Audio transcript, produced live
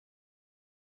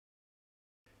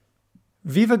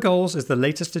Viva Goals is the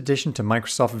latest addition to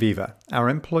Microsoft Viva, our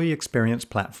employee experience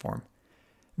platform.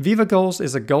 Viva Goals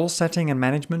is a goal-setting and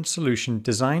management solution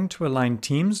designed to align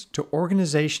teams to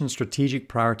organization strategic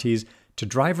priorities to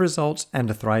drive results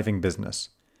and a thriving business.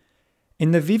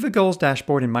 In the Viva Goals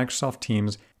dashboard in Microsoft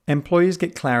Teams, employees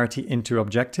get clarity into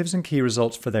objectives and key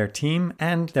results for their team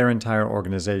and their entire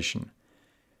organization.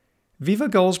 Viva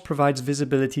Goals provides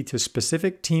visibility to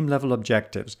specific team-level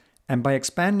objectives, and by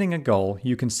expanding a goal,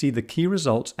 you can see the key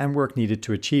results and work needed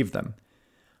to achieve them.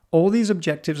 All these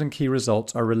objectives and key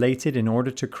results are related in order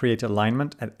to create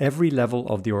alignment at every level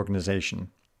of the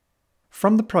organization.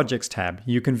 From the Projects tab,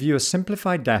 you can view a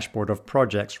simplified dashboard of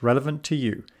projects relevant to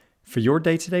you for your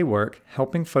day-to-day work,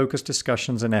 helping focus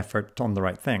discussions and effort on the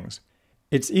right things.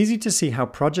 It's easy to see how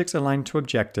projects align to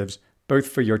objectives, both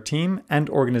for your team and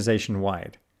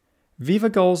organization-wide. Viva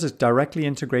Goals is directly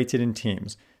integrated in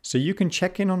Teams, so you can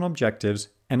check in on objectives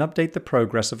and update the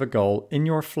progress of a goal in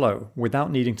your flow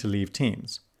without needing to leave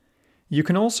Teams. You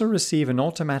can also receive an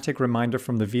automatic reminder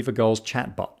from the Viva Goals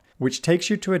chatbot, which takes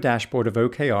you to a dashboard of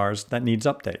OKRs that needs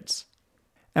updates.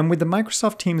 And with the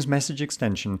Microsoft Teams message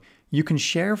extension, you can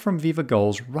share from Viva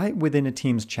Goals right within a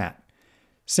Teams chat.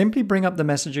 Simply bring up the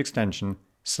message extension,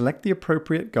 select the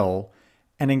appropriate goal,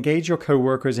 and engage your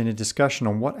coworkers in a discussion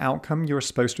on what outcome you are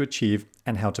supposed to achieve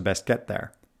and how to best get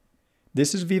there.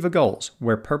 This is Viva Goals,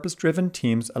 where purpose-driven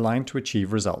teams align to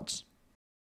achieve results.